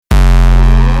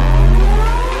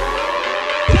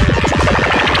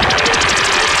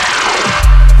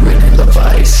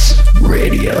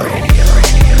Radio.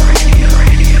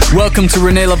 Welcome to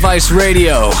Rene LaVice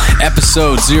Radio,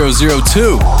 episode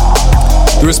 002.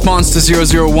 The response to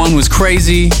 001 was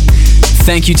crazy.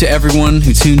 Thank you to everyone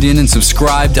who tuned in and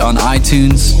subscribed on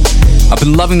iTunes. I've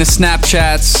been loving the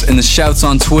Snapchats and the shouts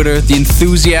on Twitter. The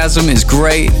enthusiasm is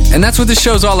great, and that's what this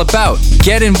show's all about.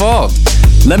 Get involved.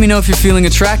 Let me know if you're feeling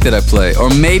a track that I play, or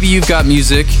maybe you've got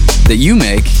music that you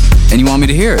make and you want me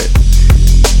to hear it.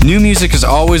 New music is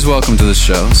always welcome to the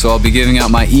show, so I'll be giving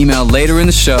out my email later in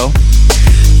the show.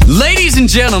 Ladies and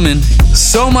gentlemen,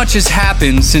 so much has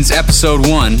happened since episode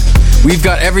 1. We've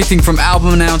got everything from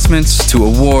album announcements to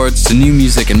awards to new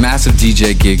music and massive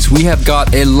DJ gigs. We have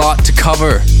got a lot to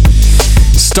cover.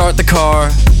 Start the car,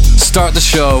 start the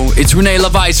show. It's Rene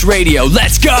LaVice Radio.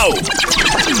 Let's go!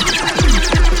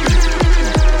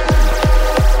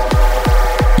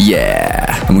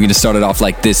 Yeah, and we're gonna start it off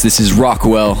like this. This is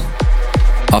Rockwell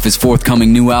off his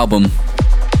forthcoming new album.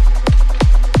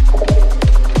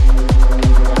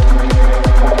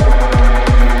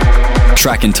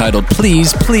 Track entitled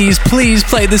Please, Please, Please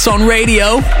Play This on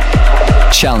Radio.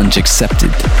 Challenge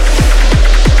accepted.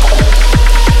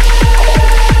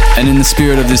 And in the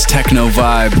spirit of this techno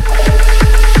vibe,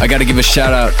 I gotta give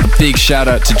a big shout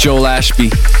out to Joel Ashby.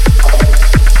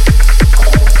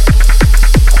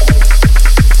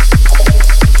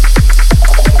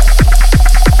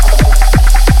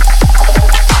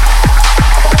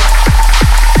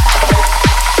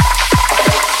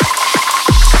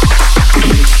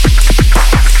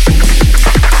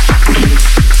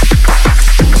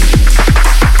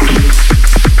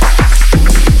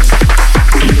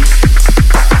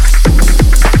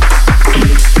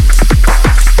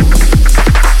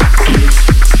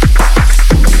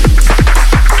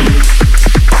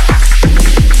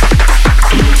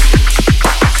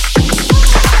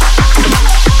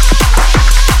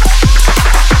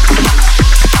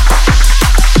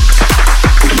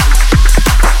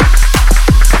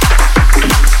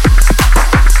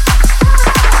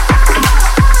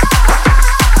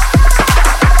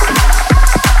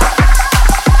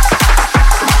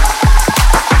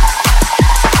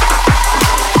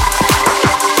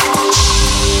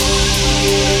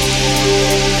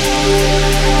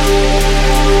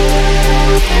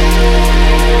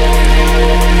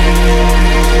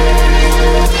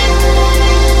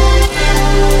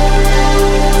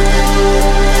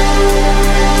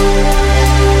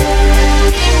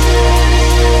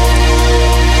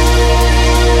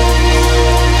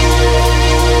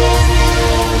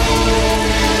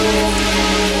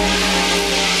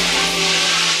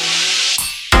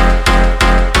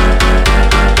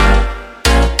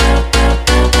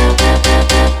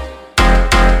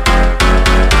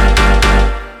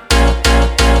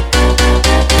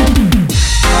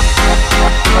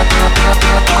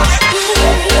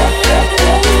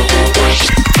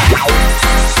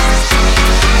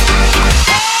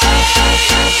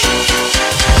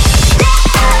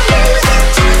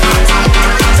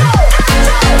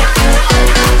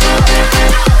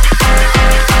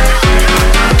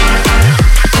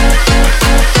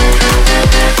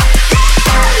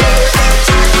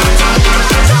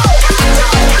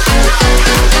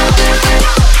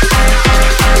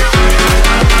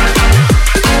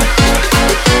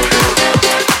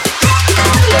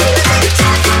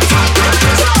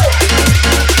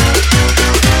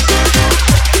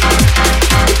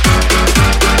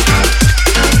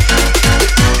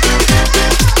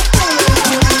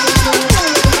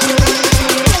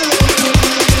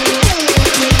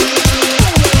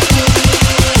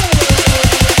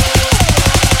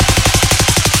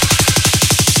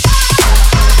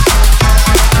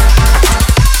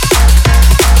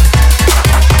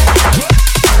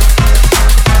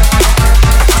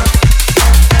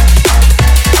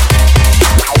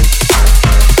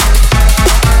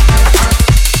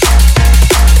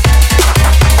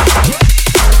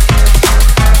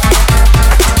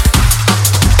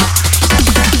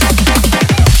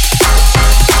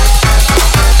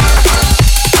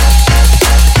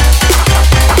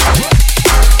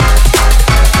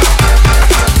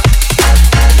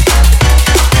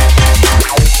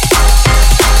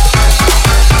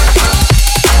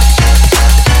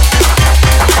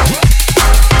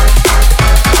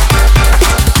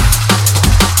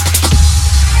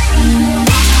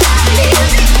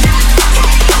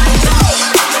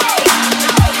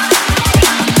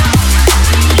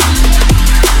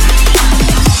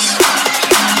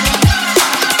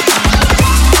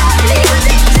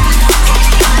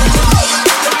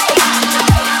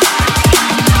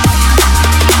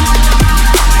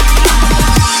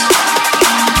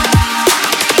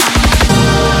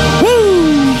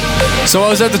 So I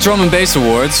was at the Drum and Bass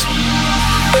Awards,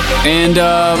 and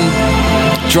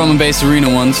drum and bass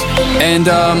arena ones. And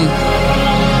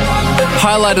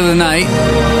highlight of the night,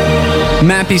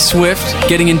 Mappy Swift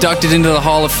getting inducted into the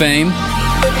Hall of Fame.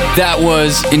 That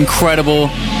was incredible.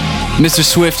 Mr.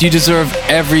 Swift, you deserve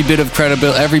every bit of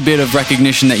credibility, every bit of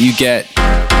recognition that you get.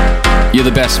 You're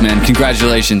the best, man.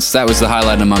 Congratulations. That was the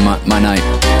highlight of my night.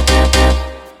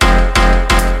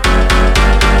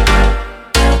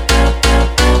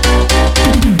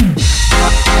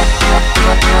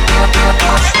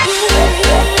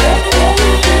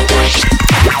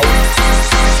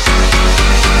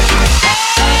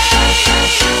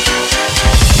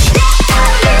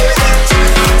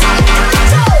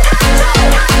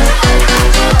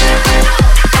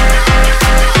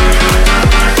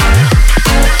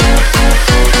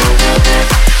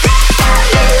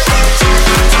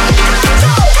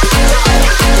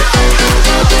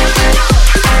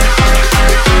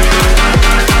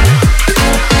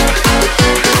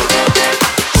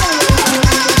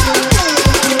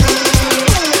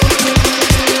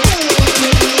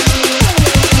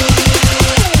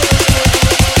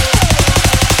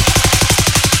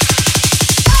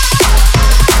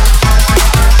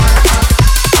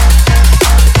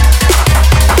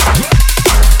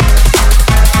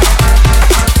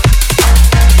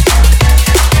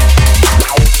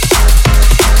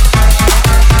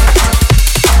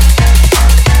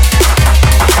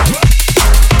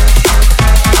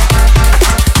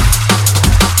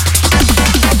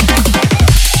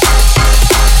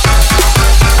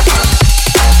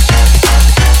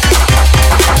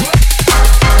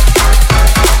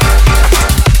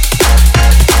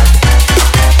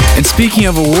 Speaking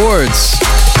of awards,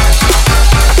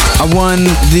 I won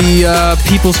the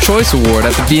People's Choice Award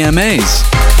at the VMAs.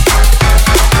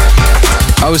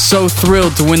 I was so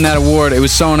thrilled to win that award. It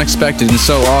was so unexpected and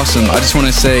so awesome. I just want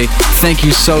to say thank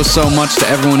you so much to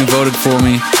everyone who voted for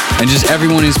me, and just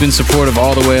everyone who's been supportive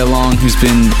all the way along, who's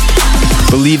been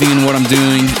believing in what I'm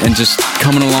doing and just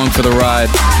coming along for the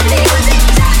ride.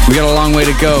 We got a long way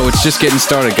to go. It's just getting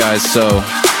started, guys, so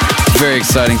very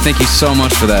exciting. Thank you so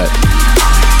much for that.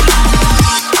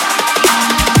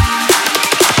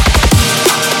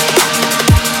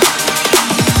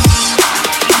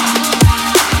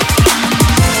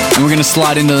 And we're gonna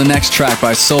slide into the next track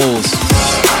by Souls.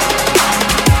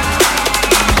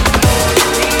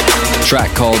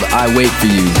 Track called I Wait For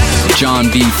You, John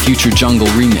B. Future Jungle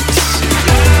remix.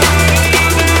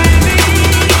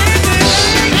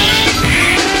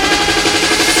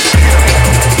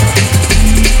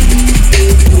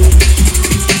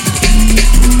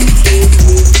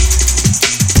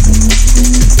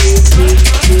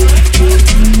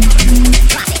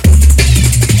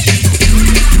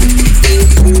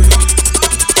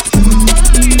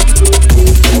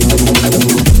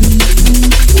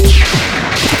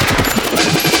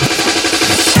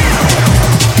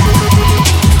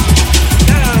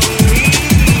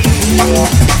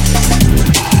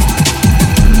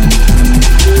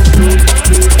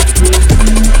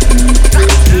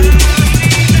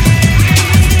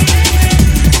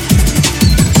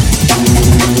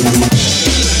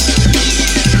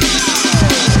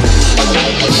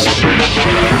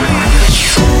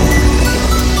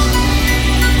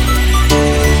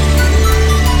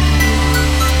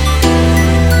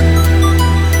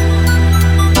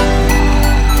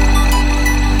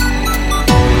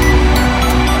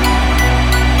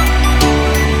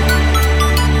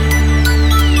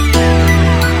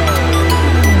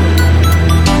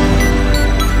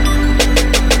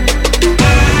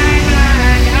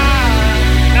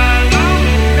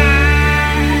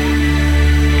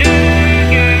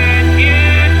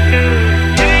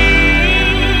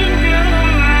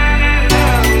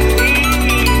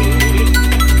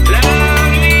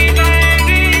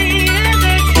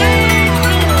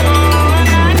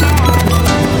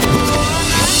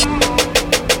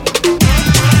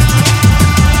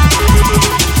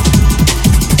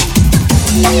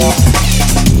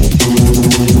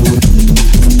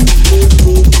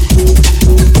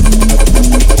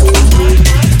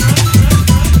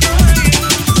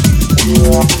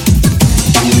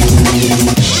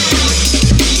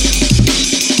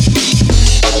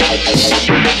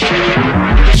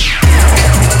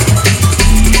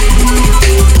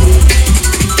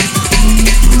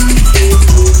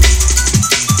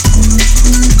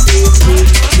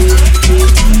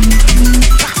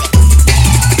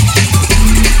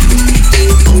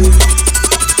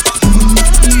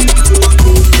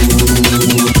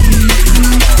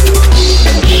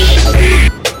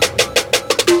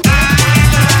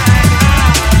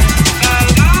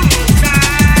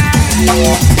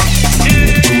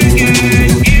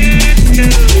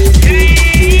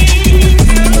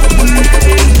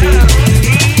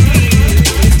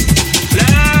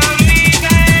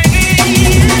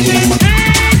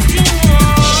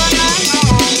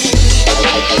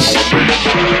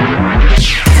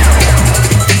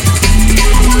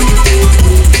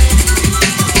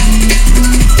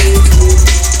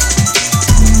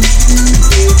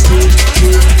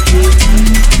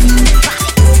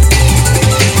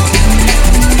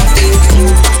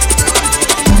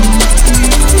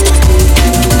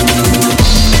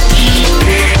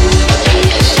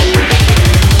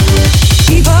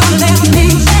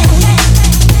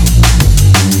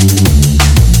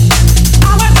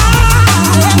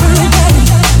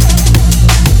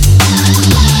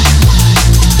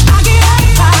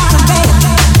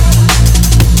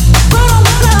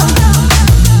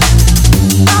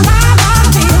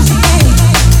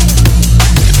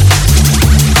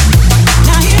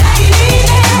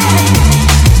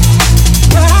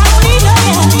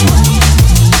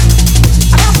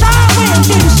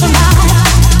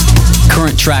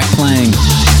 track playing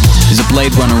is a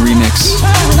Blade Runner remix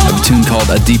of a tune called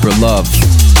A Deeper Love.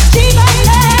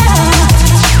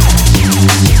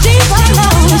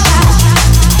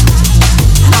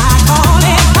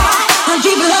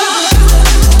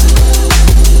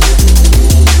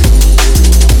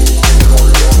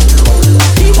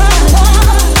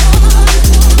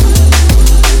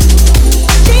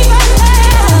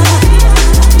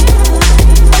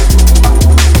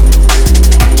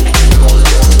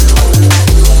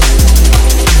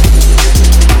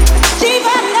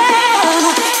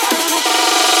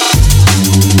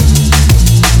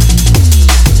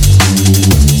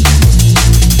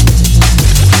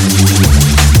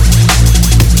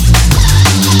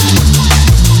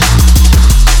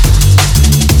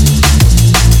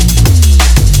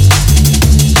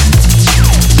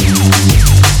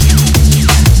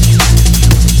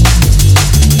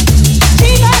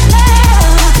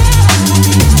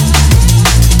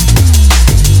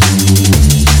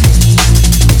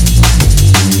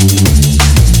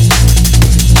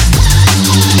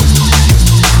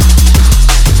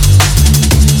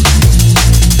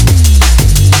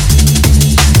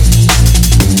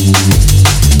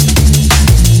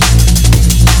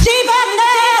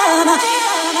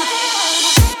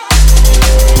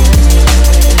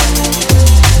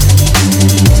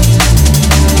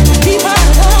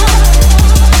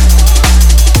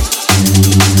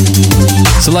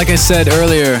 So like I said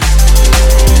earlier,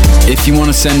 if you want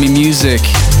to send me music,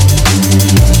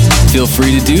 feel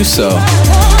free to do so.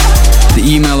 The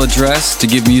email address to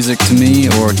give music to me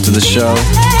or to the show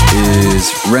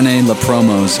is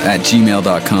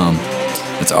renelapromos@gmail.com.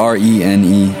 That's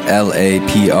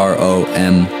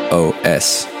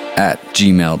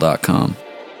RENELAPROMOS@gmail.com.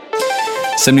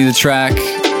 Send me the track.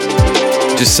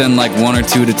 Just send like one or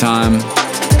two at a time.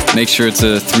 Make sure it's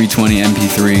a 320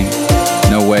 MP3.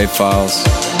 No WAV files.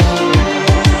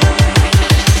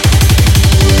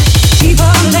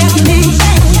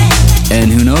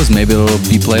 And who knows, maybe it'll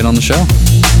be played on the show.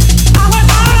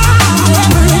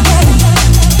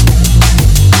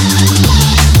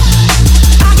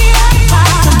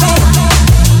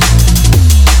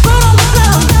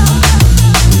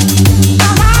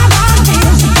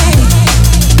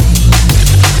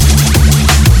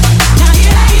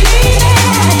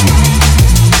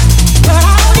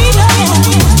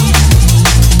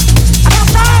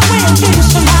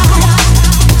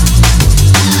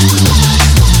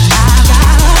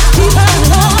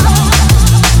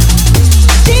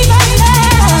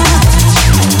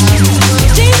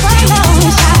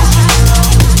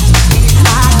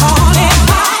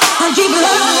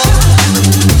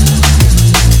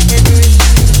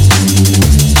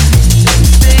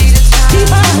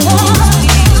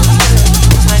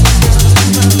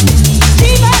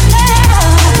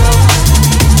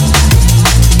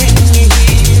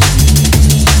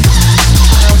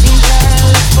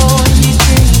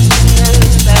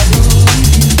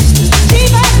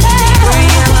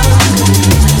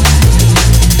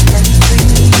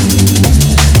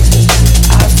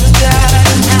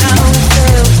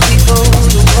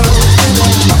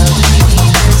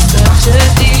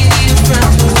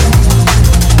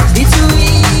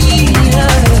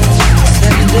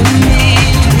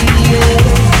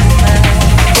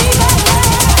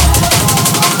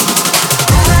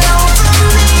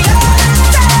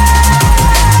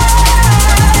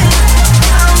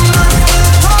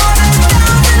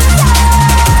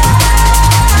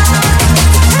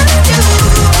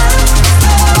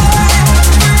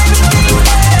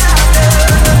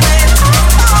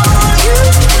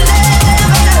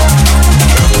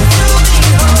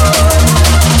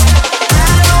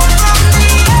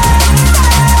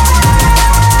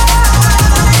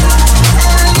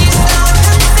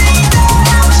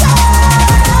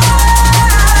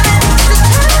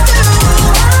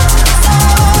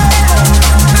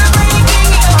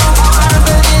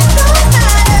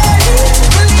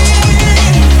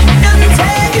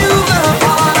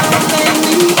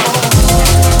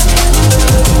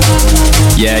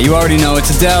 You already know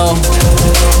it's Adele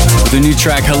with her new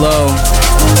track, Hello.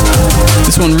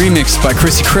 This one remixed by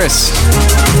Chrissy Chris.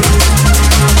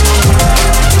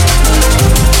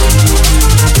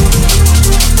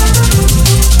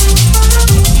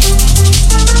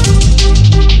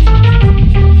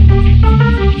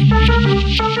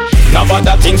 Now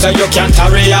other things that you can't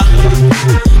carry ya.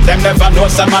 Them never know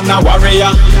some man a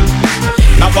warrior.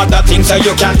 Now other things that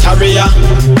you can't carry ya.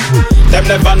 Them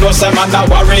never know some man a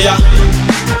warrior.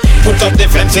 Put up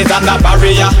defenses and a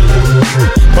barrier,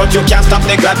 but you can't stop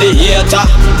the gladiator.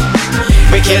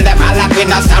 We kill them all and we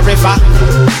not sorry for.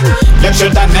 Them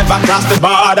should have never crossed the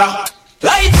border.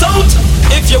 Lights out,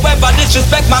 If you ever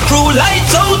disrespect my crew,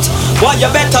 lights out. Why you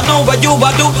better know what you a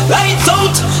do. Lights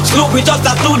out. Slew we just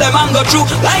a slew them and go through.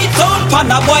 Lights out,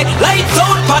 pana boy. Lights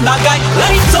out, pana guy.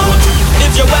 Lights out.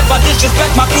 If you ever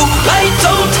disrespect my crew, lights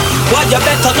out. Why you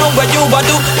better know what you a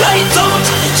do. Lights out.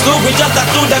 Slew we just a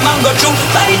slew them and go through.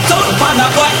 Lights out, pana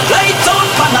boy. Lights out,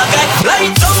 pana guy.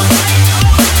 Lights out.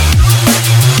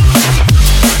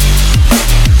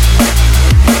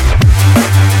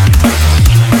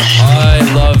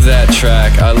 I love that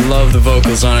track. I love the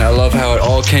vocals on it. I love how it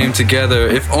all came together.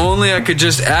 If only I could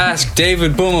just ask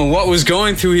David Boomer what was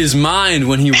going through his mind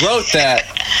when he wrote that.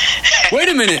 Wait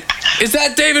a minute. Is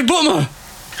that David Boomer?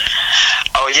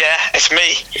 Oh yeah, it's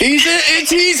me. He's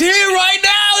here right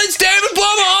now. It's David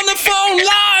Boomer on the phone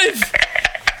live.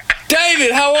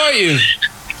 David, how are you?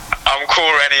 I'm cool,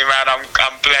 Rennie, man.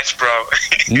 I'm blessed, bro.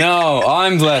 No,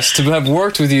 I'm blessed to have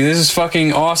worked with you. This is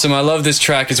fucking awesome. I love this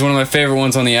track. It's one of my favorite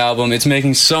ones on the album. It's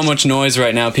making so much noise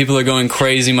right now. People are going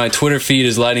crazy. My Twitter feed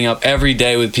is lighting up every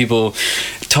day with people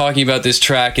talking about this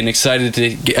track and excited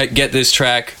to get this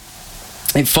track.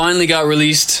 It finally got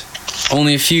released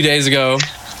only a few days ago.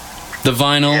 The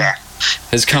vinyl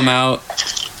has come out.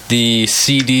 The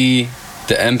CD,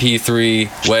 the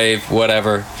MP3, Wave,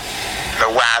 whatever. The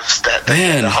WAVs,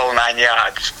 the whole 9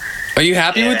 yards. Are you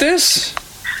happy with this?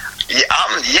 Yeah,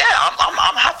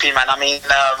 I'm happy, man. I mean,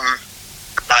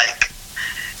 like,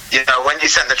 you know, when you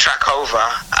sent the track over,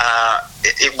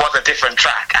 it was a different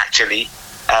track actually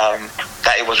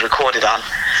that it was recorded on,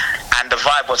 and the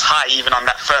vibe was high even on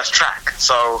that first track.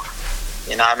 So,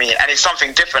 you know what I mean? And it's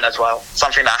something different as well,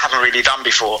 something that I haven't really done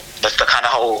before, the kind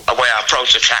of whole way I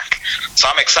approach the track. So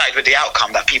I'm excited with the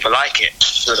outcome, that people like it.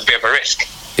 It was a bit of a risk.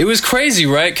 It was crazy,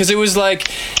 right? Because it was like,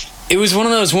 it was one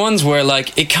of those ones where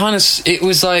like it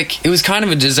was kind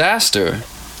of a disaster.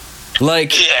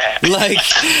 Like,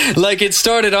 like it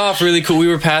started off really cool. We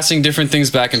were passing different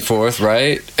things back and forth,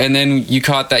 right? And then your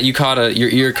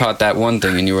ear caught that one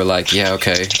thing, and you were like, yeah,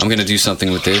 okay, I'm gonna do something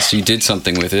with this. You did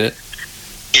something with it.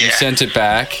 You sent it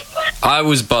back. I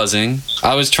was buzzing.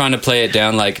 I was trying to play it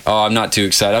down like, oh, I'm not too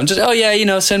excited. I'm just, oh yeah, you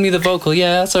know, send me the vocal.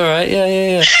 Yeah, that's all right.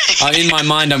 Yeah. In my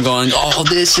mind, I'm going, oh,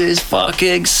 this is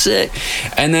fucking sick.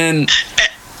 And then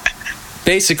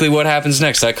basically what happens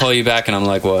next? I call you back and I'm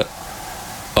like, what?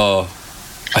 Oh,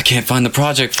 I can't find the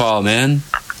project file, man.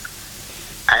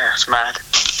 That's mad.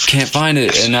 Can't find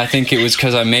it. And I think it was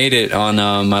because I made it on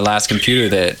my last computer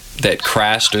that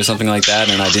crashed or something like that,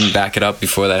 and I didn't back it up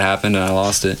before that happened, and I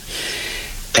lost it.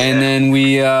 And then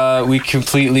we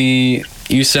completely,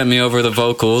 you sent me over the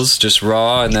vocals just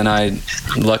raw, and then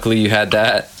luckily you had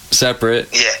that separate.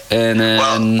 Yeah. And then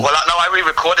well, no, I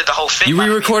re-recorded the whole thing. You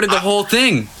re-recorded the whole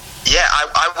thing. Yeah,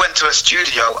 I went to a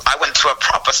studio. I went to a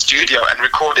proper studio and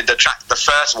recorded the track, the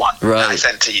first one that I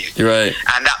sent to you. Right.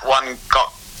 And that one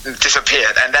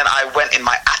disappeared, and then I went in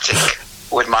my attic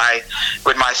with my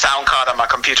sound card on my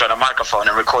computer and a microphone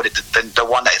and recorded the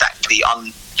one that is actually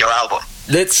on your album.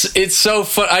 It's so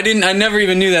fun. I never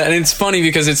even knew that, and it's funny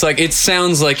because it's like, it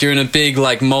sounds like you're in a big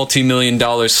like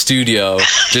multi-million-dollar studio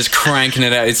just cranking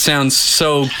it out. It sounds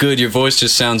so good. Your voice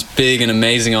just sounds big and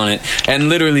amazing on it. And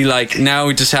literally, like, now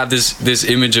we just have this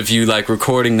image of you like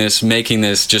recording this, making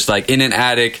this just like in an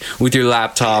attic with your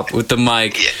laptop with the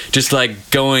mic, just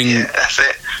like going, that's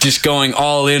it. Just going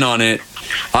all in on it.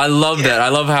 I love that. I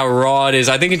love how raw it is.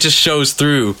 I think it just shows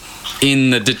through in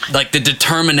the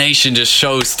determination just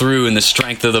shows through in the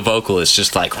strength of the vocal. It's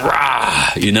just like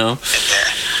rah, you know.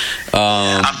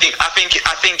 I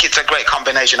think it's a great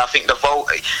combination. I think the vocal,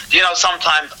 you know,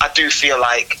 sometimes I do feel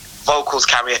like vocals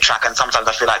carry a track, and sometimes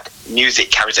I feel like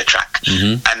music carries a track.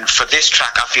 Mm-hmm. And for this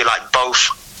track, I feel like both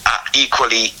are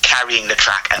equally carrying the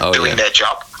track and doing their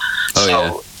job.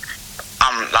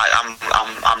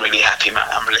 I'm really happy, man.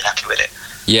 I'm really happy with it.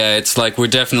 Yeah, it's like we're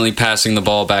definitely passing the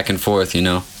ball back and forth, you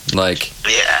know? Like,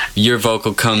 your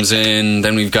vocal comes in,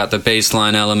 then we've got the bass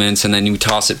line elements, and then you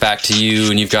toss it back to you,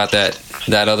 and you've got that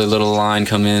other little line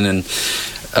come in, and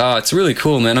it's really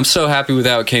cool, man. I'm so happy with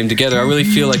how it came together. I really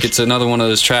feel like it's another one of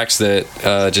those tracks that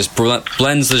just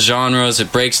blends the genres.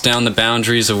 It breaks down the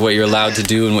boundaries of what you're allowed to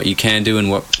do and what you can do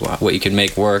and what you can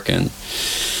make work, and,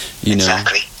 you know.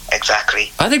 Exactly.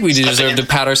 I think we deserve to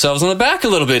pat ourselves on the back a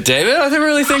little bit, David. I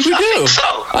really think we do. Think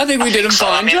so. I think we did a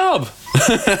fine job.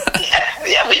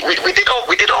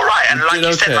 we did all right. And like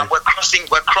you said, man, we're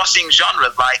crossing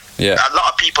genres. Like a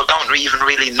lot of people don't even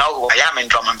really know who I am in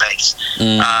drum and bass,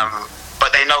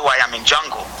 but they know who I am in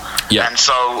jungle. Yeah. And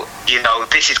so, you know,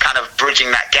 this is kind of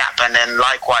bridging that gap. And then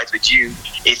likewise with you,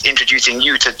 it's introducing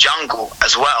you to jungle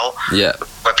as well. Yeah.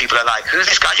 Where people are like, who's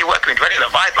this guy you're working with? Ready to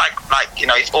vibe? Like, you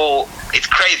know, it's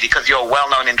crazy because you're well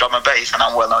known in drum and bass and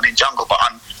I'm well known in jungle, but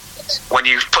on when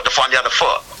you put the foot on the other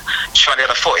foot,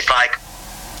 it's like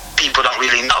people don't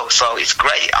really know. So it's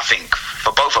great, I think,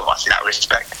 for both of us in that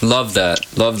respect. Love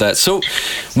that. So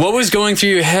what was going through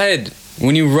your head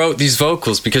when you wrote these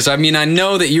vocals? Because I mean, I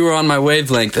know that you were on my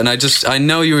wavelength, and I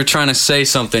know you were trying to say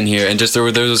something here, and just there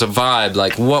was a vibe.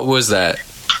 Like, what was that?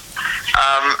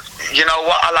 You know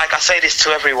what? I say this to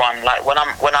everyone. Like when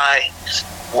I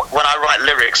write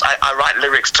lyrics, I write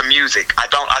lyrics to music. I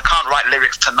can't write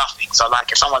lyrics to nothing. So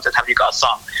like if someone says, "Have you got a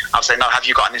song?" I'll say, "No, have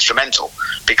you got an instrumental?"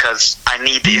 Because I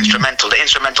need the instrumental. The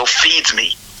instrumental feeds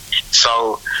me.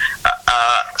 So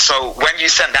when you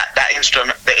sent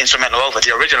the instrumental over,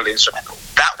 the original instrumental,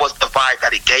 that was the vibe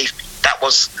that it gave me. That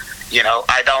was, you know,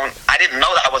 I didn't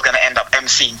know that I was going to end up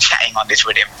emceeing, chatting on this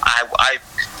with him.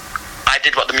 I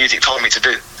did what the music told me to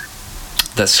do.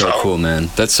 That's so cool, man.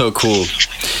 That's so cool.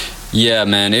 Yeah,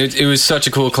 man, it was such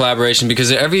a cool collaboration, because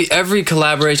every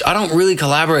collaboration, I don't really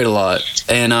collaborate a lot,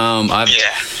 and I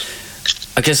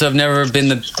guess I've never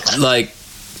been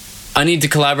I need to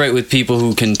collaborate with people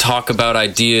who can talk about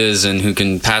ideas and who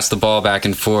can pass the ball back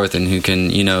and forth, and who can,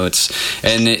 you know, it's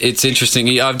interesting.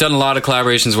 I've done a lot of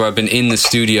collaborations where I've been in the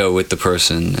studio with the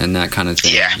person and that kind of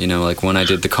thing. Yeah. You know, like when I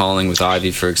did The Calling with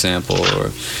Ivy, for example,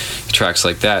 or tracks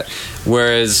like that.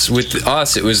 Whereas with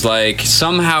us, it was like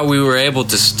somehow we were able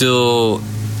to still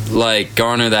like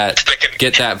garner that,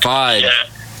 get that vibe.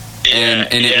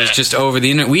 And it was just over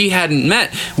the internet. We hadn't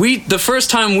met. The first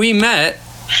time we met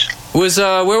was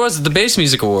where was it? The Bass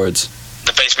Music Awards.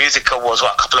 The Bass Music Awards,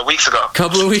 what, a couple of weeks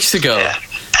ago? Yeah.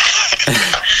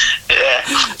 Yeah.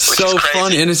 So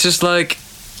fun, and it's just like,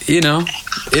 you know,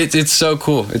 it's so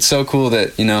cool. It's so cool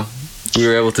that, you know, we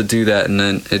were able to do that, and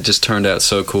then it just turned out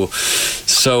so cool.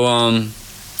 So,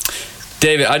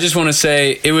 David, I just want to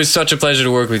say it was such a pleasure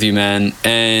to work with you, man.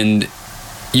 And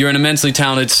you're an immensely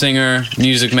talented singer,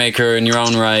 music maker in your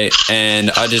own right,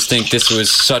 and I just think this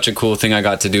was such a cool thing I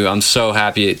got to do. I'm so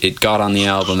happy it got on the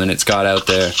album and it's got out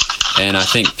there, and I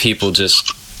think people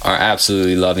just are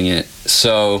absolutely loving it.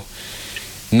 So,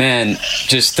 man,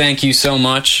 just thank you so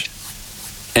much,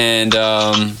 and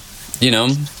you know,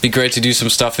 be great to do some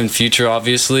stuff in future,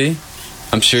 obviously.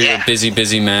 I'm sure you're a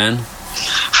busy man.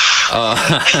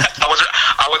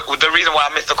 The reason why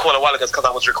I missed the call a while ago is because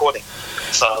I was recording.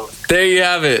 So there you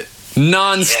have it.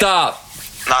 Non-stop.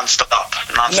 Non-stop.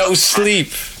 No sleep.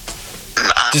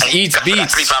 Just eats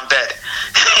beats. Sleep, I'm dead.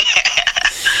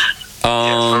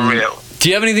 For real. Do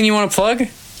you have anything you want to plug?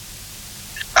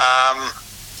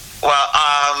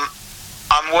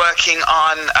 I'm working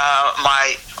on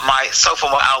my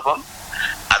sophomore album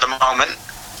at the moment.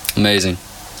 Amazing.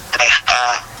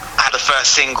 I had the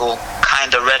first single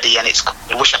kind of ready, and it's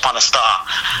called Wish Upon a Star,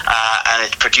 and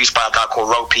it's produced by a guy called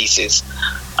Row Pieces.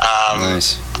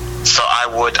 Nice. So I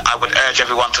would urge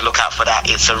everyone to look out for that.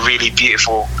 It's a really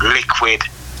beautiful liquid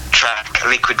track,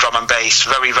 liquid drum and bass,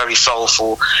 very, very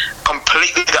soulful,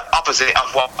 completely the opposite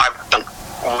of what I've done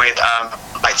with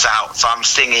Lights Out. So I'm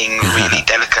singing really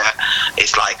delicate.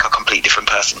 It's like a complete different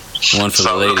person. One for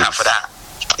the ladies. Look out for that.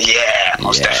 Yeah,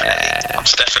 most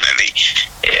definitely.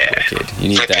 Yeah. Wicked. You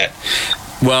need that.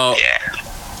 Well,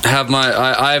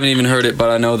 I haven't even heard it, but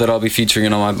I know that I'll be featuring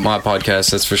it on my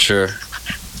podcast, that's for sure.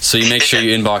 So you make sure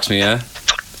you inbox me, yeah?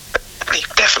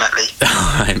 Definitely.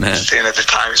 All right, man. As soon as the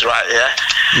time is right,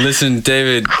 yeah? Listen,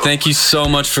 David, thank you so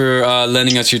much for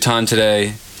lending us your time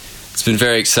today. It's been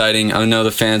very exciting. I know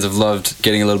the fans have loved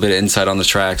getting a little bit of insight on the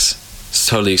tracks. It's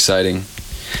totally exciting.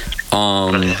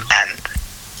 And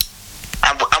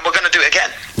we're going to do it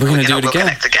again. We're going to do it again.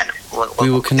 Connect again. We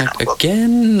will connect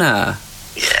again. Yeah.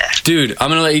 Dude, I'm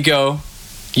going to let you go.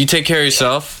 You take care of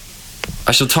yourself.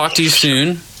 I shall talk to you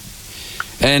soon.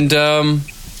 And, I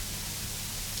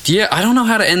don't know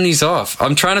how to end these off.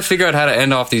 I'm trying to figure out how to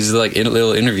end off these, like,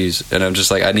 little interviews. And I'm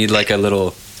just like, I need, like, a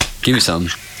little... Give me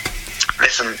something.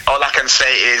 Listen, all I can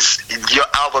say is your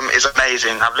album is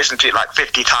amazing. I've listened to it, like,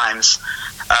 50 times.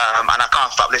 And I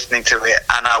can't stop listening to it.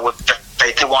 And I would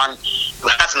say to one who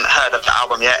hasn't heard of the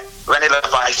album yet, Vanilla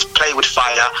Vice, Play With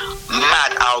Fire,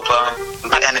 mad album,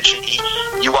 mad energy,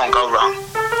 you won't go wrong.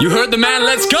 You heard the man,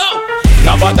 let's go!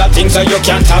 Now other things that you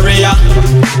can't hurry ya.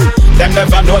 Them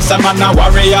never know some man a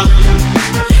warrior.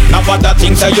 Now other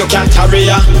things that you can't hurry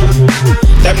ya.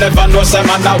 Them never know some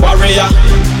man a warrior.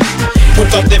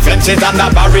 Put up defenses and a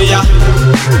barrier,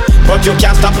 but you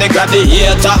can't stop the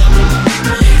gladiator.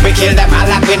 We kill them all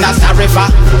like we not sorry for.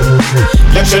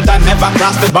 Them should have never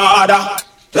crossed the border.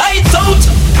 Lights out,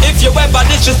 if you ever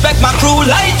disrespect my crew.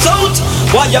 Lights out,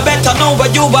 well you better know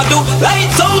what you a do.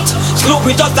 Lights out, Snoop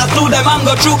we just a slew them and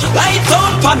go through. Lights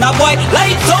out, pan a boy,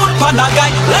 lights out, pan a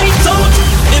guy. Lights out,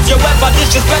 if you ever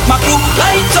disrespect my crew.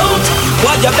 Lights out,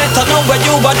 boy you better know what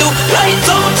you a do. Lights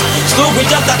out, slow we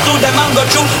just a through them and go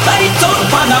through. Lights out,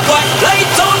 pan a boy,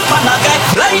 lights out, pan a guy.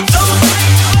 Lights out.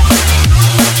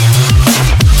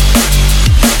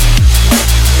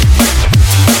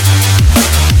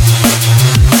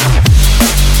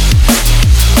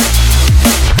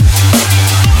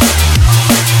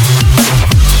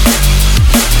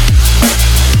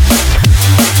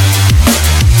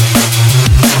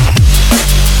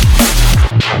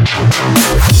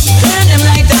 Turn them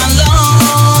light down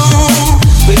low.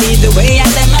 We lead the way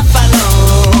and them a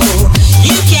follow.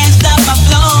 You can't stop my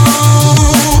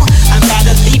flow. I'm not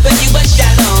asleep but you are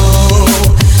shallow.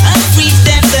 I'm 3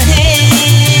 steps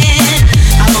ahead.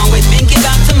 I'm always thinking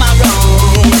about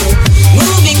tomorrow.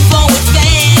 Moving forward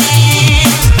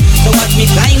fast. So watch me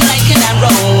climb like an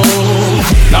arrow.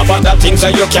 Now but the things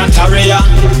that you can't hurry ya.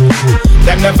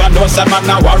 Them never know some man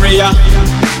a warrior.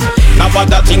 Now but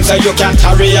the things that you can't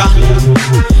hurry ya.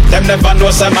 Them never know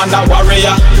some man a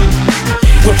warrior.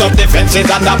 Put up defenses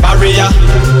and a barrier,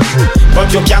 but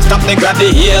you can't stop the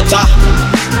gladiator.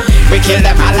 We kill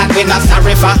them all and we not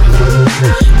sorry for.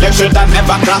 You should have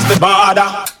never crossed the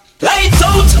border. Lights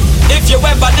out, if you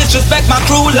ever disrespect my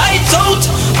crew. Lights out,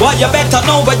 boy you better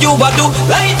know what you a do.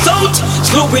 Lights out,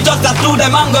 slow we just a through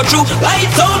them and go through.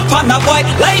 Lights out, pan a boy,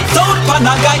 lights out, pan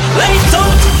a guy. Lights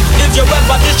out, if you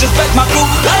ever disrespect my crew.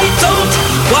 Lights out,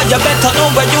 boy you better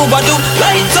know what you a do.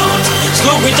 Lights out,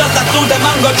 slow we just a through them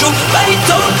and go through.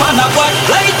 Lights out, pan a boy,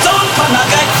 lights out, pan a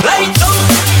guy. Lights out.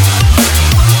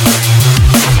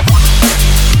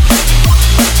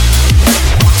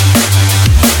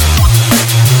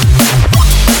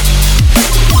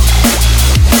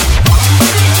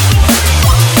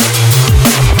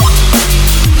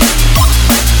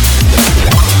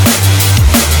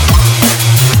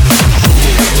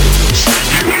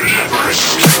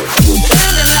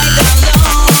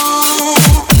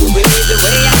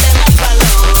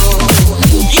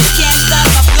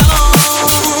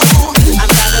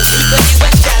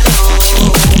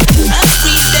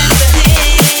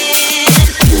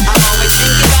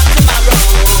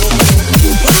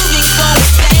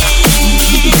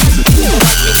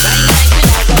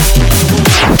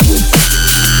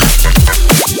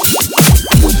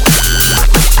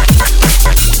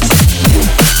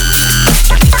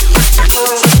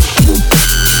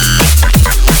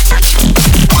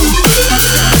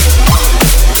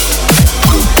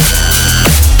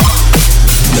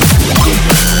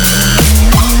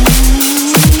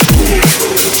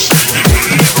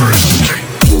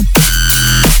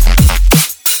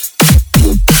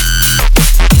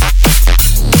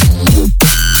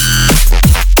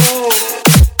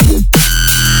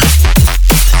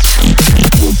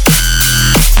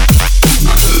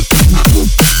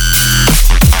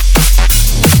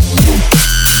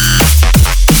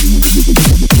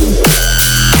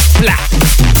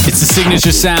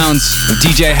 Signature sounds of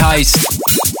DJ Heist.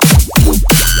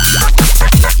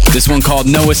 This one called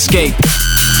No Escape.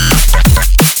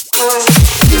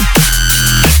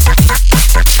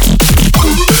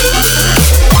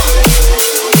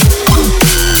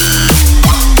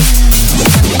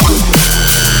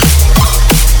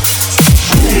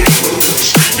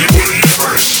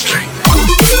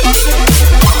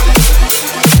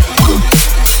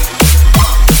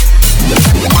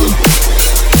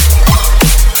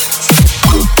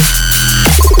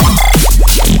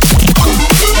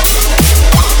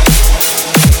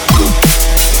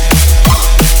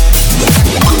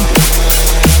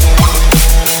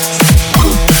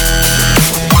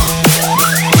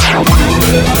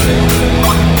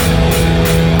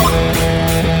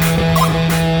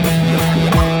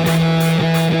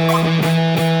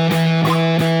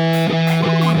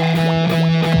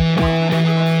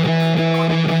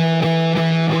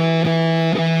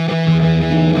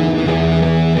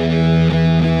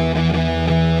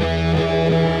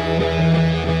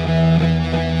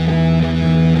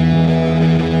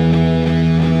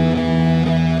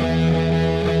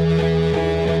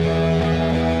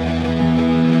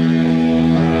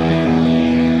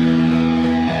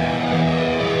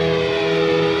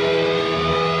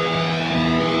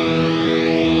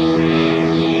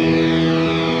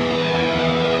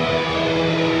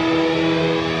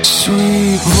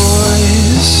 Sweet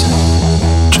voice,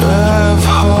 drive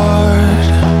hard,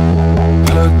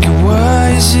 pluck your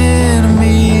wise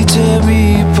enemy, tear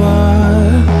me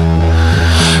apart.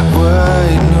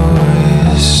 White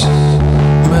noise,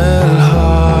 metal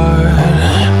hard.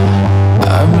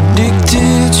 I'm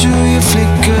addicted to your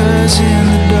flickers in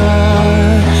the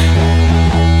dark.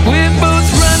 We're both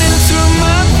running through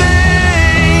my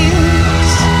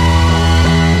veins.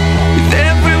 With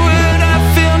every word I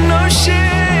feel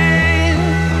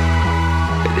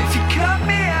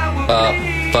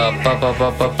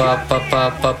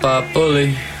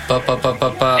Bully. Yo.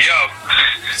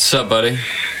 What's up, buddy?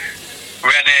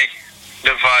 Rennie, the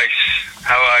Vice.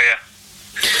 How are you?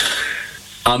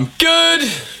 I'm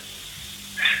good.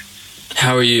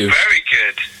 How are you? Very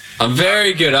good. I'm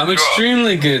very good. I'm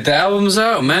extremely good. The album's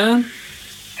out, man.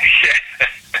 Yeah.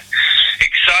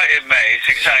 Excited, mate. It's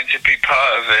exciting to be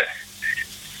part of it.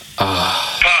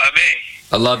 Part of me.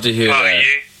 I love to hear Part that. of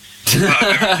you. Part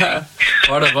of everything.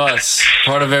 Part of us.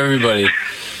 Part of everybody.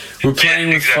 We're playing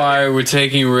with exactly. fire. We're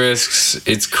taking risks.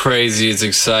 It's crazy. It's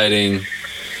exciting.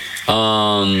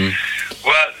 Well,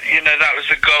 you know, that was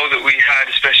the goal that we had,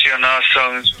 especially on our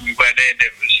songs when we went in.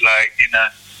 It was like, you know,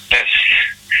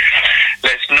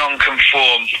 let's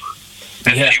non-conform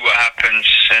and Yeah. see what happens.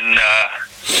 And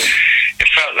it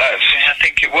felt like, I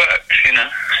think it worked, you know.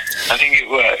 I think it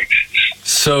worked.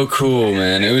 So cool,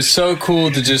 man. It was so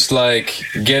cool to just like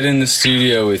get in the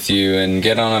studio with you and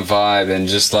get on a vibe and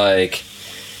just like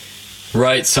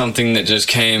write something that just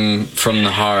came from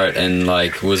the heart and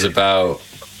like was about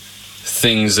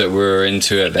things that we're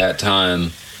into at that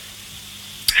time.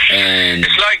 And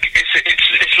It's like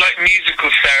musical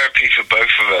therapy for both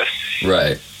of us.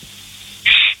 right.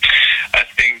 I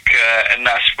think, and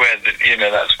that's where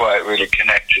that's why it really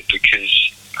connected,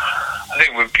 because I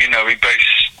think we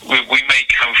may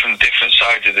come from different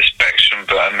sides of the spectrum,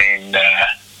 but I mean,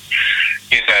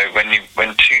 when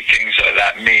two things like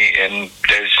that meet and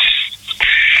there's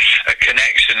a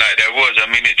connection like there was, I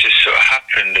mean, it just sort of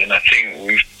happened, and I think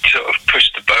we sort of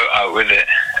pushed the boat out with it,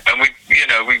 and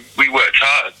we worked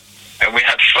hard and we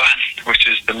had fun, which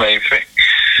is the main thing.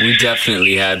 We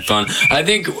definitely had fun. I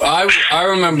think I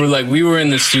remember like we were in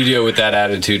the studio with that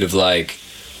attitude of like,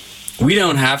 we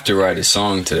don't have to write a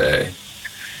song today.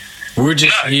 We're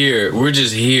just here. We're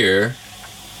just here,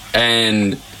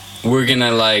 and we're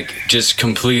gonna like just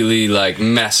completely like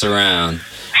mess around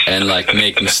and like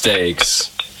make mistakes.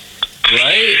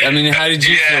 Right? I mean, how did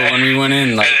you feel when we went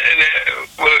in? Like,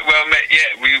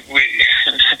 we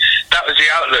that was the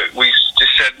outlook. We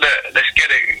just said, look, let's get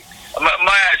it.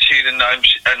 My attitude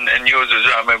and yours as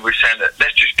well. I remember we saying that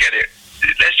let's just get it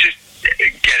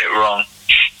wrong.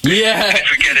 yeah. If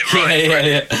we get it right,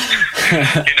 Yeah.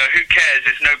 you know, who cares?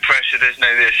 There's no pressure. There's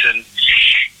no this, and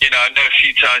you know, I know a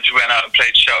few times we went out and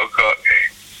played shuttlecock.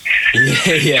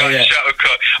 Yeah.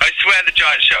 Shuttlecock. I swear the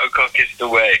giant shuttlecock is the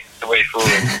way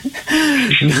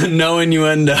forward. No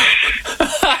innuendo.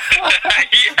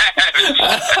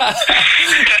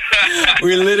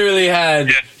 We literally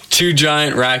had two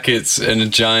giant rackets and a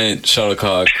giant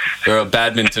shuttlecock, or a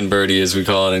badminton birdie as we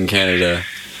call it in Canada.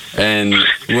 And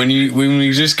when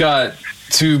we just got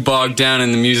too bogged down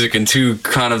in the music and too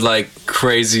kind of like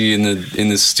crazy in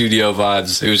the studio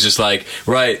vibes, it was just like,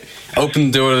 right,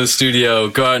 open the door to the studio,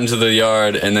 go out into the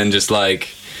yard, and then just like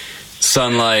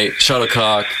sunlight,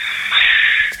 shuttlecock.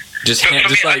 I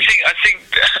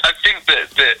think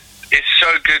that it's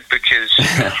so good because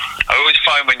I always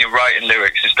find when you're writing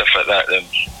lyrics and stuff like that, and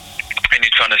you're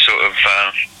trying to sort of,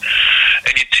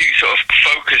 and you're too sort of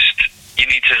focused, you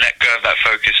need to let go of that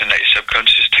focus and let your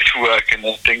subconscious do the work, and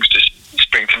then things just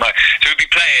spring to mind. So we'd be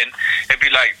playing, it'd be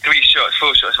like 3 shots,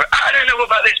 4 shots, but I don't know what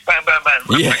about this, bam, bam, bam.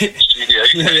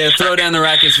 Yeah, throw down the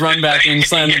rackets, run back in,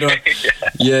 slam the door.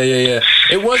 Yeah.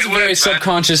 It was a very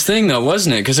subconscious thing though,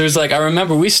 wasn't it? Because it was like, I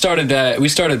remember we started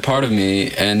Part of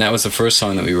Me, and that was the first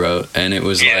song that we wrote, and it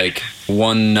was like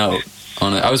one note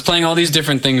on it. I was playing all these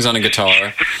different things on a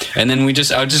guitar, and then I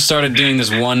just started doing this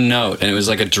one note, and it was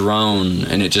like a drone,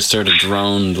 and it just sort of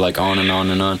droned like on and on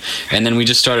and on, and then we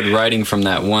just started writing from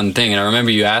that one thing. And I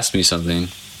remember you asked me something.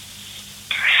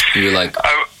 You were like,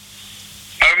 I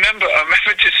remember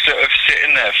just sort of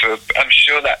sitting there for, I'm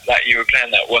sure that you were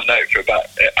playing that one note for about,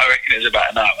 I reckon it was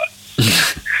about an hour.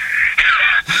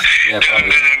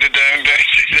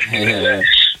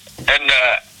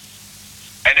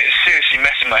 And it's seriously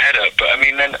messing my head up. But I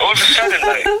mean, then all of a sudden, and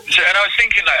I was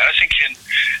thinking,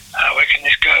 where can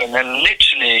this go? And then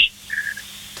literally,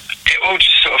 it all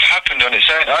just sort of happened on its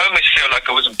own. I almost feel like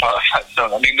I wasn't part of that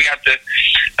song. I mean, we had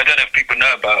I don't know if people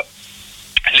know about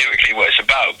lyrically what it's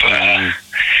about, but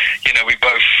you know, we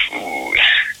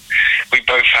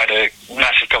both had a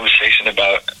massive conversation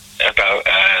about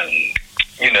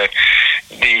you know,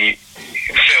 the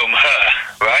film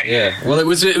Her, right? yeah. Well, it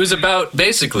was about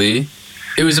basically.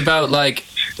 It was about like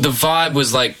the vibe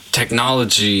was like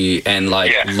technology and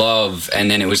like love, and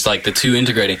then it was like the two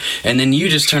integrating, and then you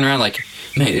just turn around like,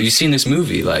 man, have you seen this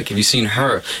movie? Like, have you seen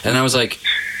Her? And I was like,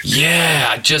 yeah,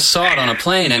 I just saw it on a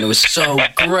plane, and it was so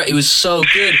great. It was so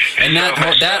good, and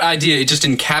that idea, it just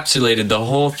encapsulated the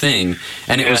whole thing,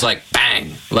 and it was like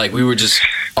bang, like we were just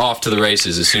off to the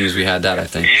races as soon as we had that. I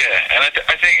think. Yeah, and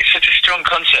I think it's such a strong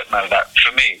concept, man, that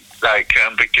for me. Like,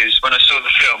 because when I saw the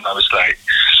film, I was like,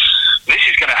 this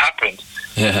is going to happen.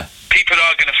 Yeah. People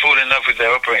are going to fall in love with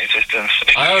their operating systems.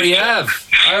 I already have.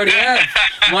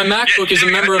 My MacBook is a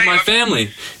member of my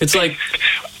family. It's like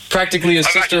practically a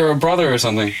sister or a brother or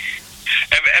something.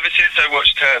 Ever since I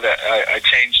watched her, that I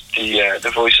changed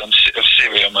the voice of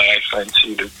Siri on my iPhone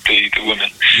to the woman.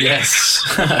 Yes.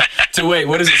 To wait,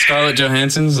 what is it? Scarlett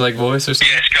Johansson's like voice or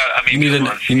something? Yeah, Scarlett. I mean,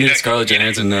 you need Scarlett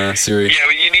Johansson Siri. Yeah,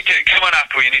 well, you need to come on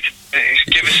Apple. You need to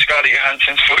give us Scarlett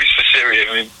Johansson's voice for Siri.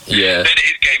 I mean, yeah. Then it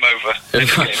is game over.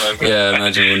 Yeah, I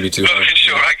imagine it wouldn't be too hard. I'm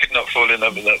sure I could not fall in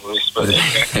love with that voice. But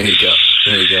there you go.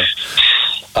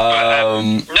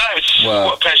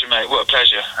 What a pleasure, mate. What a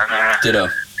pleasure. And, ditto.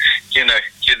 You know,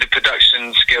 the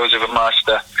production skills of a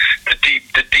master,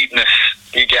 the deepness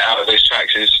you get out of those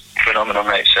tracks is phenomenal,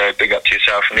 mate. So big up to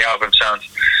yourself. And the album sounds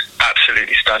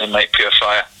absolutely stunning, mate. Pure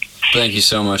fire. Thank you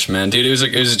so much, man. Dude, it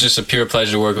was just a pure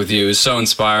pleasure to work with you. It was so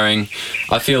inspiring.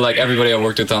 I feel like everybody I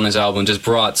worked with on this album just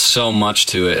brought so much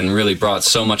to it and really brought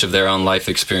so much of their own life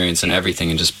experience and everything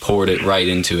and just poured it right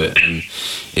into it. And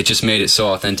it just made it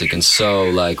so authentic and so,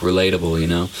 like, relatable, you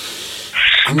know?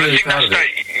 I'm really proud of it.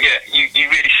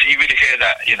 You really hear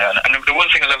that, you know. And the one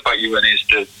thing I love about you, is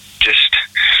just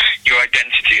your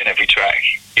identity in every track.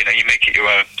 You know, you make it your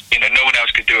own. You know, no one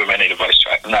else could do a Renee Device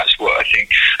track, and that's what I think.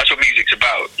 That's what music's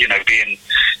about. You know, being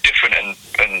different and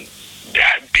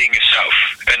being yourself,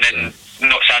 and then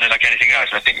not sounding like anything else.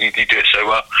 And I think you do it so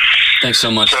well. Thanks so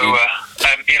much. So,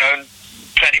 you know,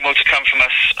 plenty more to come from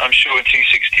us, I'm sure, in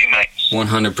 2016, mate.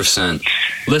 100%.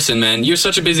 Listen, man, you're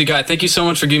such a busy guy. Thank you so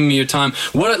much for giving me your time.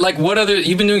 What other?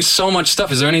 You've been doing so much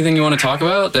stuff. Is there anything you want to talk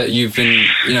about that you've been,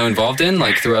 you know, involved in,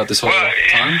 like throughout this whole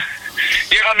time?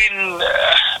 Yeah, I mean,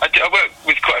 I work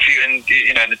with quite a few in,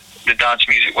 you know, the dance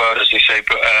music world, as they say.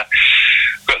 But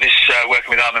got this working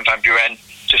with Armin van Buuren.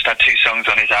 Just had 2 songs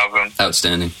on his album.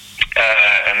 Outstanding.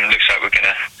 And looks like we're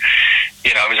gonna,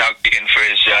 you know, I was out gigging for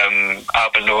his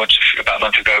album launch about a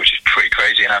month ago, which is pretty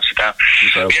crazy in Amsterdam.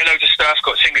 But yeah, loads of stuff.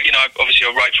 Got singers, you know. Obviously,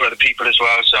 I write for other people as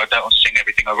well, so I don't want to sing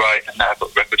everything I write. And now I've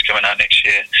got records coming out next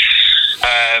year.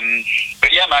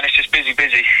 But yeah, man, it's just busy.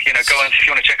 You know, go on if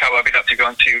you want to check out what I've been up to. Go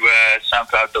on to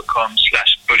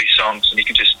soundcloud.com/bullysongs, and you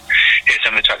can just hear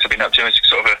some of the tracks I've been up to. It's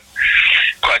sort of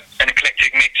quite an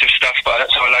eclectic mix of stuff, but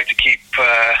that's how I like to keep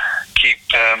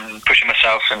pushing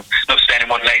myself and not staying in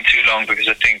one lane too long, because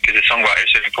I think as a songwriter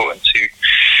it's so important to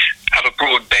have a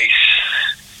broad base.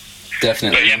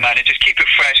 Definitely. But yeah, man, just keep it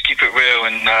fresh, keep it real,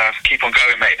 and keep on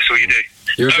going, mate. That's all you do.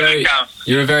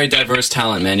 You're a very diverse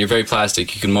talent, man. You're very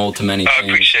plastic. You can mold to many things. I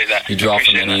appreciate that. You draw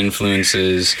from many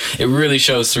influences. It really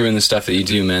shows through in the stuff that you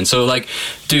do, man. So, like,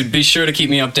 dude, be sure to keep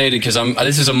me updated, because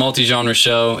this is a multi-genre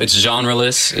show. It's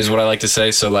genreless, is what I like to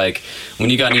say. So, like, when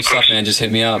you got new stuff, man, just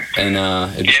hit me up, and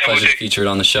it'd be a pleasure to feature it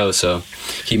on the show. So,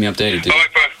 keep me updated, dude. All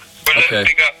right, bro. Well, okay.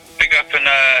 Big up, and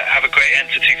have a great end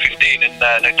to 215, and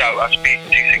no doubt I'll speak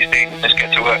 216. Let's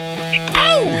get to work.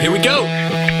 Oh, here we go.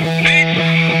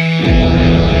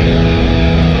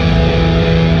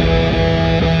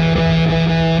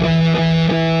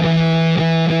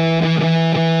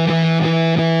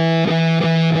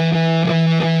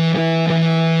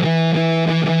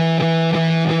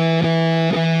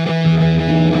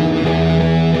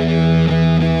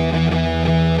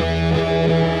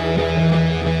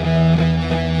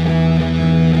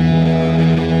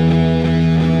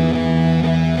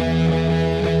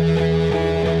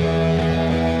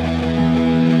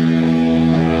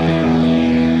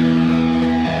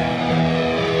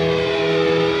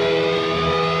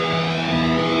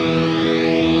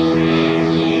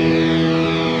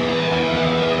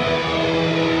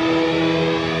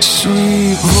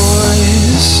 Sweet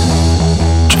voice,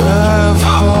 drive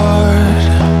hard,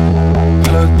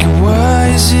 pluck your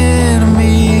wise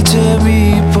enemy, tear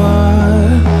me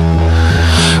apart.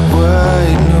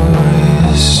 White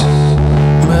noise,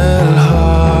 metal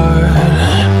heart,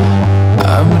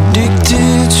 I'm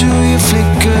addicted to your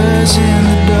flickers in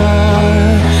the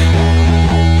dark.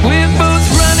 We're both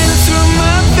running through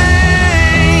my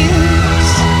veins.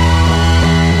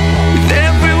 With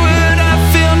every word I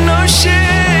feel no shame.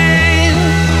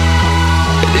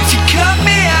 If you cut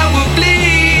me, I will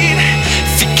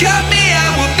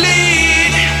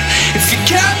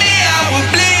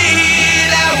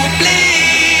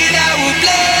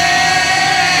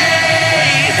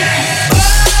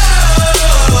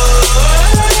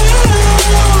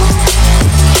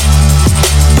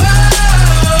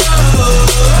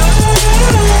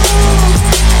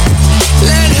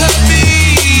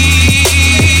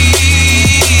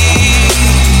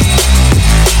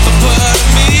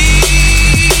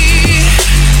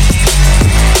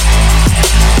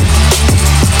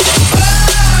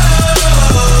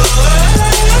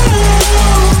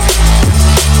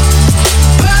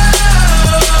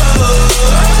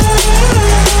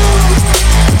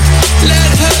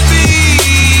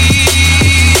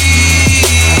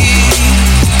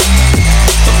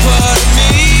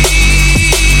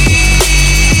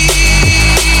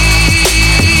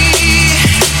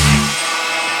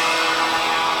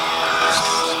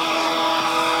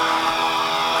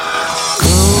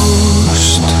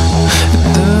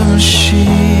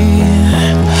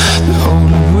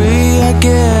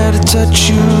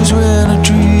lose when I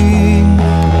dream.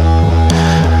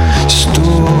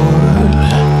 Stored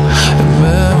a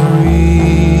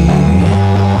memory,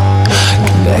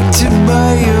 connected by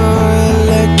your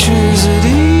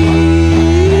electricity.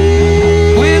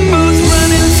 We're both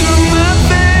running through my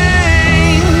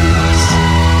veins.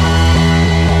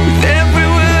 With every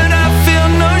word I feel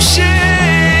no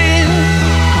shame.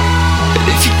 And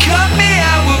if you cut me,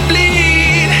 I will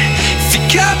bleed. If you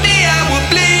cut me, I will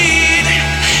bleed.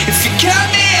 If you cut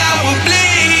me, I will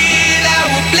bleed. I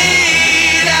will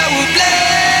bleed. I will bleed.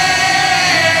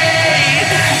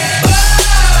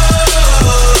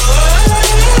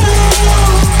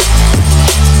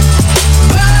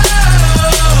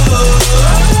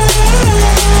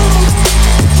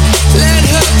 Let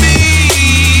her be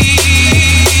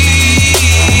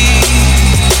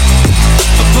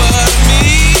a part of me.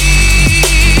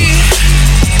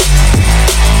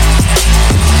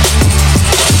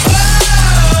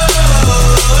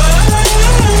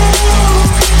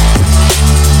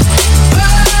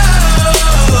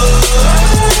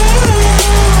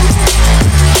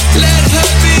 Let her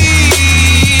be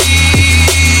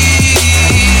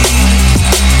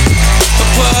a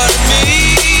part of me.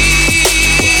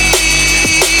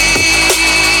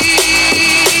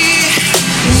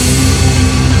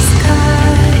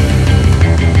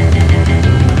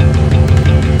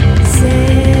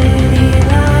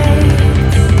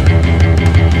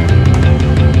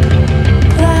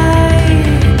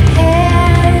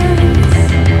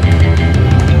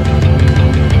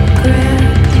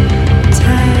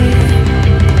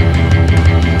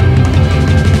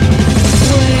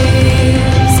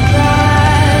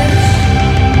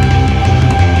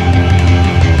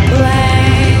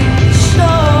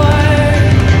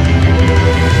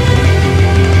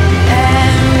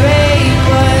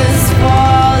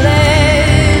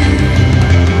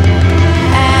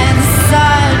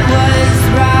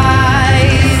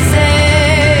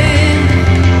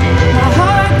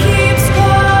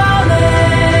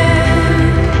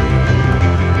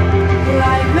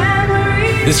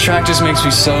 This track just makes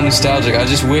me so nostalgic. I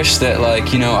just wish that,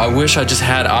 like, you know, I wish I just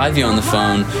had Ivy on the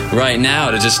phone right now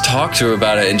to just talk to her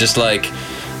about it and just, like,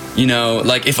 you know,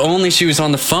 like, if only she was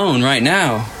on the phone right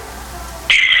now.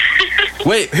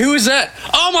 Wait, who is that?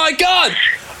 Oh my God!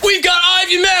 We've got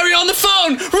Ivy Mary on the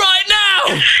phone right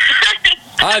now!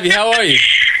 Ivy, how are you?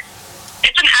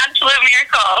 It's an absolute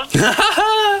miracle.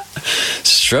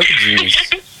 Stroke of genius.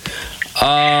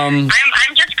 I'm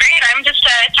just great. I'm just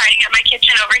tidying up my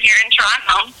kitchen over here in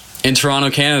Toronto. In Toronto,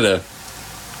 Canada.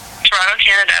 Toronto,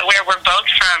 Canada, where we're both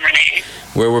from, Renee.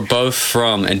 Where we're both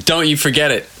from. And don't you forget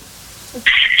it.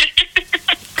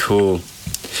 Cool.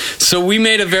 So we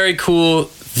made a very cool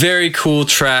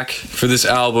track for this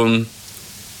album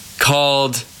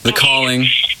called The Calling.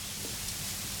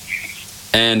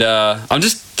 And I'm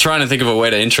just trying to think of a way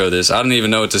to intro this. I don't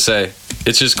even know what to say.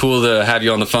 It's just cool to have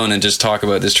you on the phone and just talk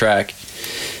about this track.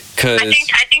 Cause I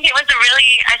think it was a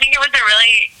really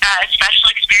special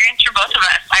experience for both of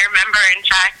us. I remember, in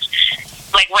fact,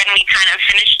 like when we kind of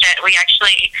finished it, we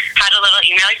actually had a little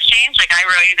email exchange. Like I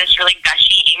wrote you this really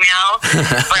gushy email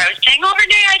where I was saying, "Oh,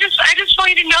 Renee, I just want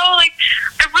you to know, like,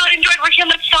 I really enjoyed working on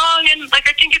that song, and like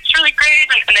I think it's really great."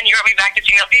 And then you wrote me back this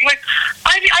email being like,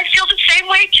 "I feel the same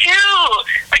way too."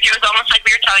 Like it was almost like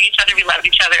we were telling each other we loved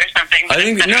each other or something. I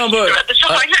think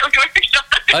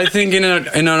I think in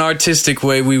an artistic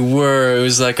way we were. It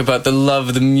was like about the love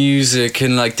of the music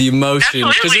and like the emotion.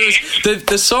 Because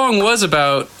the song was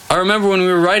about. I remember when we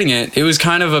were writing it, it was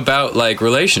kind of about like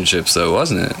relationships, though,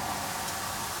 wasn't it?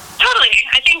 Totally.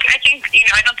 I think I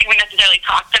don't think we necessarily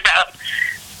talked about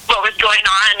what was going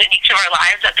on in each of our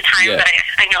lives at the time, but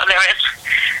I know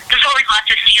there's always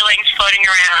lots of feelings floating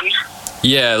around.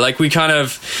 Yeah, like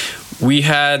we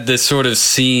had this sort of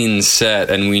scene set,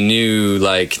 and we knew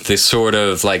like this sort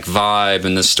of like vibe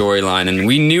and the storyline, and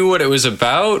we knew what it was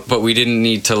about, but we didn't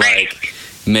need to like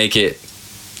make it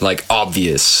like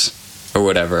obvious or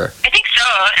whatever. I think so,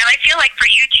 and I feel like for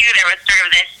you too, there was sort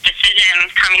of this decision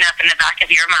coming up in the back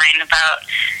of your mind about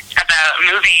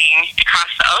moving across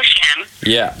the ocean.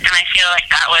 Yeah. And I feel like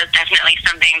that was definitely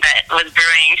something that was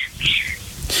brewing,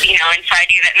 you know, inside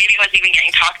you that maybe wasn't even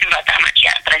getting talked about that much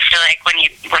yet. But I feel like when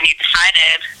you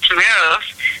decided to move,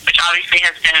 which obviously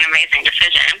has been an amazing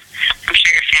decision, I'm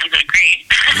sure your fans would agree.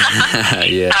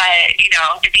 Yeah. You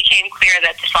know, it became clear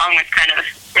that the song was kind of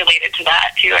related to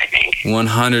that too, I think.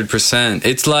 100%.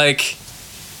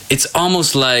 It's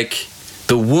almost like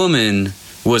the woman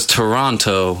was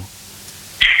Toronto,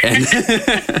 and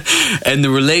and the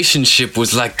relationship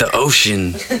was like the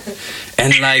ocean,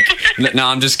 And like, no,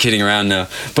 I'm just kidding around now.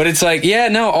 But it's like, yeah,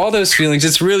 no, all those feelings.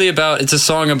 It's really it's a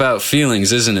song about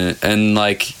feelings, isn't it? And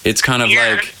like, it's kind of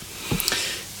like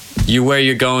where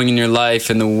you're going in your life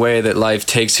and the way that life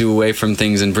takes you away from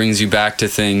things and brings you back to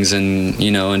things, and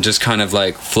you know, and just kind of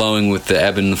like flowing with the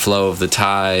ebb and flow of the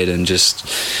tide, and just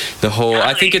the whole.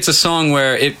 I think it's a song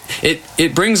where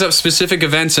it brings up specific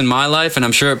events in my life, and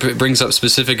I'm sure it brings up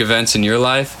specific events in your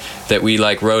life that we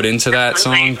like wrote into that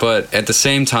song. But at the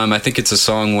same time, I think it's a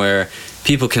song where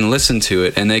people can listen to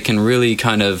it and they can really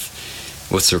kind of,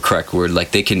 what's the correct word?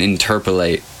 Like they can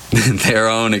interpolate their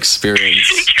own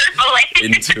experience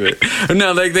into it.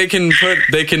 No, like they can put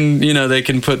their own. They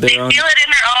feel it in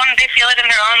their own. They feel it in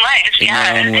their own lives.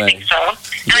 Yeah, I think so.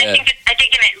 And I think it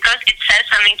says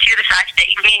something too. The fact that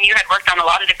me and you had worked on a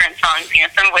lot of different songs, you know,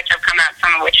 some of which have come out,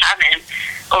 some of which haven't.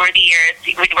 Over the years,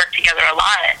 we'd worked together a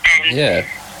lot, and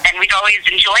we'd always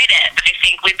enjoyed it. But I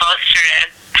think we both sort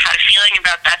of had a feeling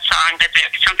about that song, that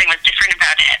something was different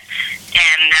about it,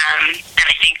 and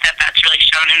I think that's really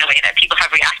shown in the way that people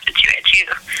have reacted to it too.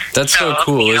 That's so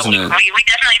cool, isn't it? We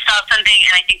definitely felt something,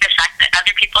 and I think the fact that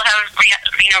other people have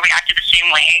reacted the same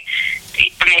way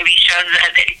maybe shows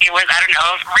that it was, I don't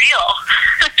know, real.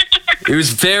 It was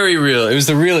very real. It was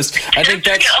the realest. I think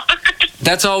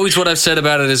that's always what I've said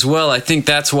about it as well. I think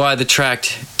that's why the track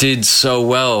did so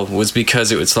well, was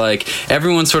because it was like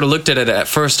everyone sort of looked at it at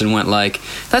first and went like,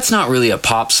 that's not really a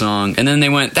pop song, and then they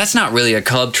went, that's not really a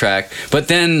club track. But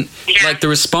then like the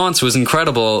response was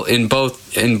incredible in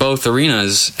both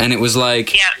arenas, and it was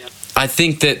like, I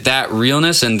think that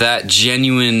realness and that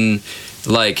genuine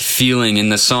like feeling in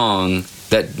the song,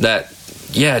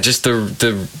 just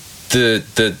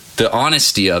the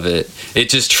honesty of it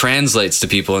just translates to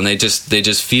people, and they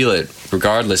just feel it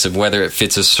regardless of whether it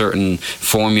fits a certain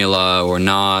formula or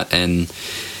not. And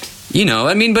you know,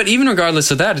 I mean, but even regardless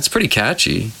of that, it's pretty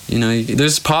catchy. You know,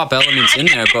 there's pop elements in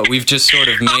there, but we've just sort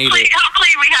of made it. Hopefully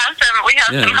we have some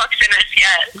hooks in us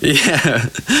yet. Yeah.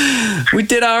 We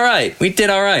did all right.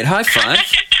 High five.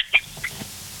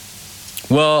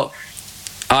 Well,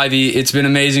 Ivy, it's been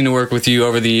amazing to work with you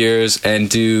over the years and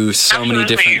do so many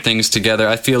different things together.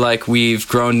 I feel like we've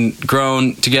grown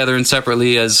together and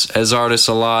separately as artists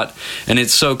a lot, and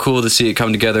it's so cool to see it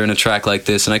come together in a track like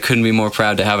this, and I couldn't be more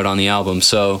proud to have it on the album.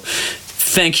 So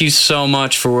thank you so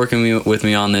much for working with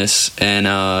me on this, and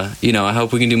you know, I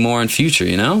hope we can do more in future,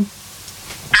 you know?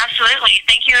 Absolutely.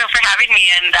 Thank you for having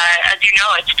me, and as you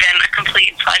know, it's been a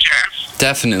complete pleasure.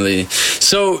 Definitely.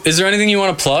 So is there anything you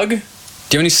want to plug?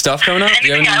 Do you have any stuff coming up?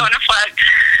 Anything I want to plug?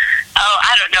 Oh,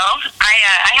 I don't know. I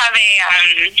have a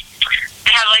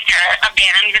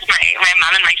band with my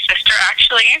mom and my sister,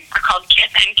 actually. We're called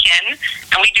Kith and Kin,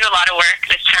 and we do a lot of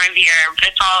work this time of year. But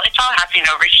it's all happening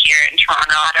over here in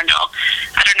Toronto. I don't know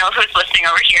who's listening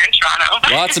over here in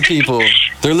Toronto. Lots of people.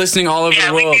 They're listening all over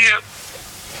the world. We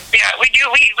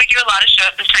do a lot of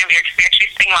shows this time of year because we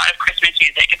actually sing a lot of Christmas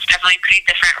music. It's definitely pretty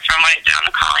different from what I did on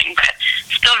The Calling, but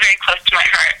still very close to my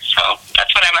heart. So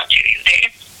that's what I'm up to these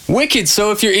days. Wicked.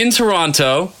 So if you're in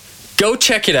Toronto, go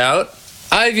check it out.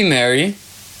 Ivy Mary.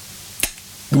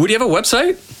 Would you have a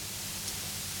website?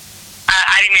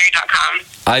 IvyMary.com.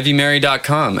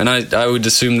 IvyMary.com. And I would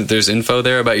assume that there's info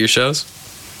there about your shows?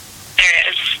 There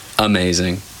is.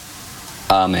 Amazing.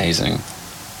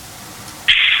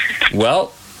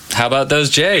 Well, how about those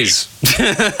Jays? Well,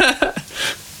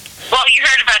 you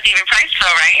heard about David Price, though,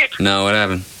 right? No, what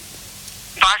happened?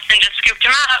 Boston just scooped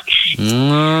him up.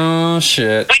 Oh,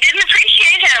 shit. We didn't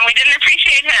appreciate him.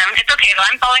 It's okay, though.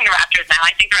 I'm following the Raptors now.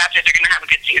 I think the Raptors are going to have a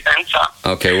good season, so.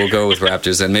 Okay, we'll go with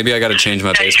Raptors then. Maybe I got to change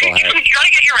my baseball hat. You got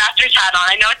to get your Raptors hat on.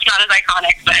 I know it's not as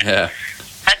iconic, but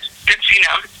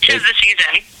it's the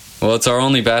season. Well, it's our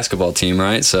only basketball team,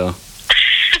 right? So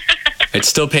it's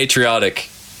still patriotic.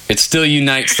 It still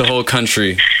unites the whole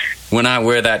country when I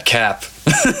wear that cap.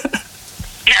 Yeah,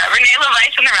 Renee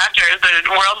LeVice and the Raptors, the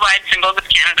worldwide symbols of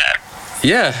Canada.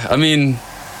 Yeah, I mean,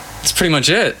 that's pretty much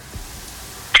it.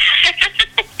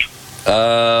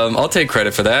 I'll take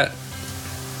credit for that.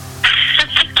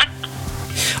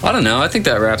 I don't know. I think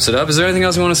that wraps it up. Is there anything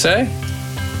else you want to say?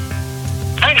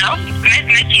 I don't know.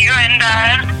 Miss you, and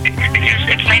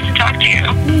it's nice to talk to you.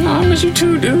 I miss you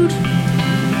too, dude.